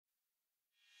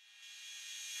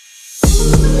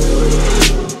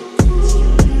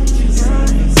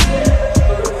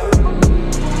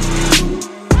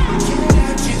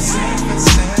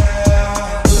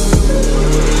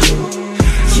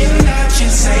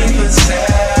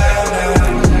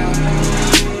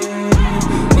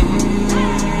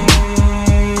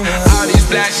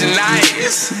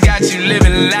nice, got you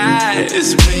living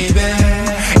lies, baby.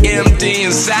 Empty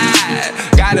inside,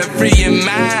 gotta free your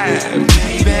mind,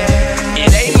 baby.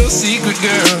 It ain't no secret,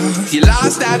 girl, you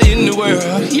lost out in the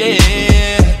world,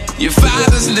 yeah. Your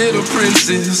father's little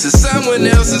princess is someone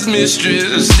else's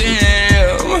mistress,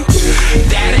 damn.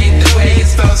 That ain't the way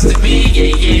it's supposed to be,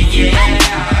 yeah.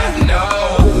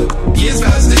 No, you're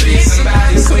supposed to be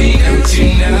somebody's queen, don't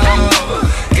you know?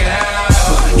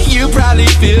 Girl, you probably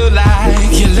feel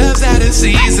like your love's out of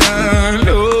season.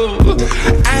 Oh,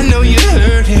 I know you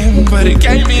hurt him, but it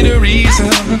can't be the reason.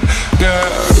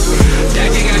 Girl, that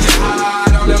you got your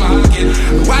heart on the market.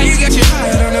 Why you got your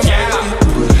heart on the market?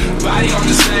 Body on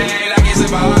display like it's a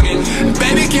bargain.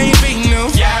 Baby can't be no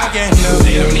bargain, no.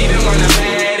 They don't even wanna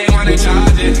pay, they wanna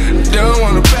charge it. Don't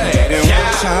wanna pay, they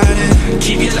wanna charge it.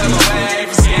 Keep your love away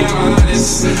from scam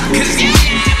artists, cause you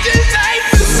have to take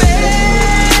for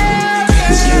sale.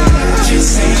 Cause you have to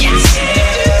say yes.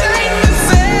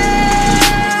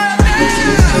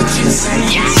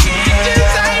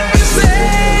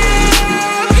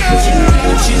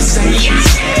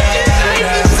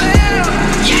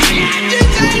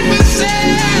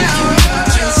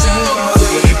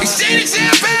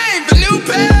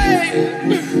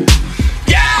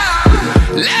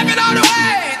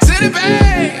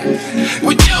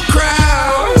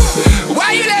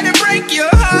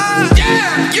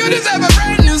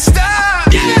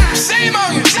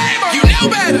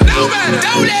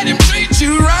 Don't let him treat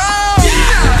you wrong.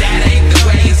 That ain't the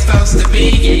way it's supposed to be,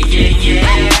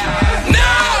 yeah. No,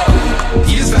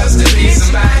 you're supposed to be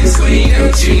somebody's queen,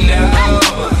 don't you know?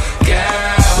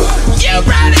 Girl, you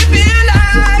probably feel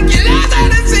like you lost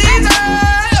out of season.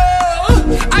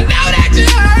 I know that you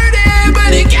heard it,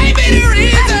 but it can't be the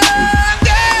reason.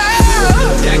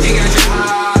 Girl, that you got your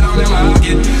heart on the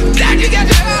market. That you got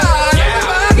your heart on the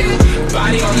market.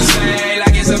 Body on display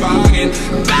like it's a bargain.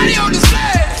 Body on display.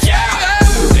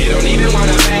 Don't even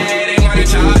wanna pay, they wanna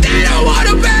charge. They don't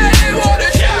wanna pay, they wanna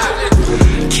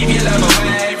charge. Keep your love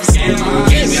away from scam artists.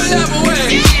 Keep your love away.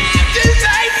 You have to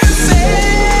take for sale.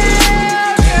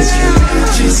 Cause you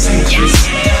have to say yes.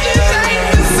 You have to take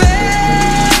for sale.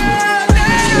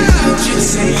 Don't you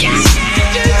say yes. You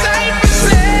have to take for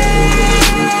sale.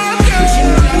 Cause you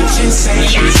have to say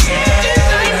yes. You have to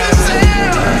take for sale.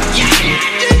 You have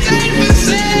to take for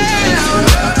sale.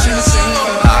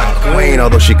 Queen,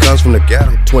 although she comes from the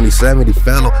ghetto, 2070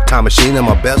 fellow, time machine in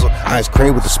my bezel, ice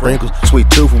cream with the sprinkles, sweet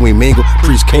tooth when we mingle,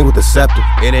 priest king with the scepter.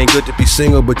 It ain't good to be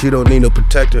single, but you don't need no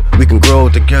protector. We can grow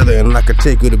together and I can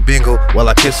take you to bingo while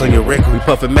I kiss on your wrinkle. We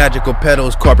puffin' magical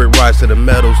petals, carpet rides to the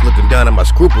meadows, looking down at my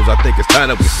scruples. I think it's time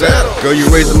that we settle. Girl, you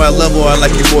raising my level, I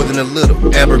like you more than a little.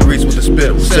 Ambergris with the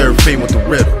spittle, seraphim with the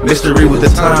riddle, mystery with the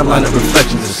timeline of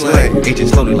reflections and slang. Aging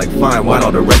slowly like fine wine,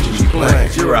 all directions you plan.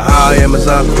 You're a high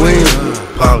Amazon queen.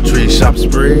 Palm tree shop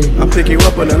spree. I pick you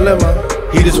up in a limo.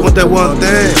 You just want that one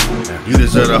thing. You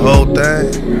deserve the whole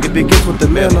thing. It begins with the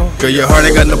minnow. Girl, your heart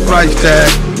ain't got no price tag.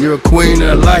 You're a queen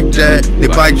and I like that. They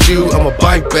bite you, I'ma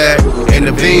bite back.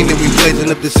 Intervene and we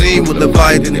blazing up the scene with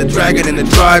Leviathan, the dragon and the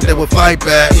tribe that will fight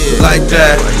back. Like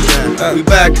that. We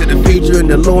back to the future and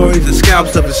the lorries, the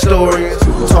scalps of historians.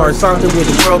 It's hard something where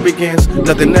the world begins.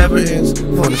 Nothing never ends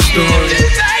for the story.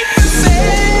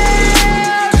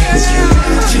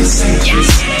 Say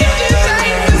yes.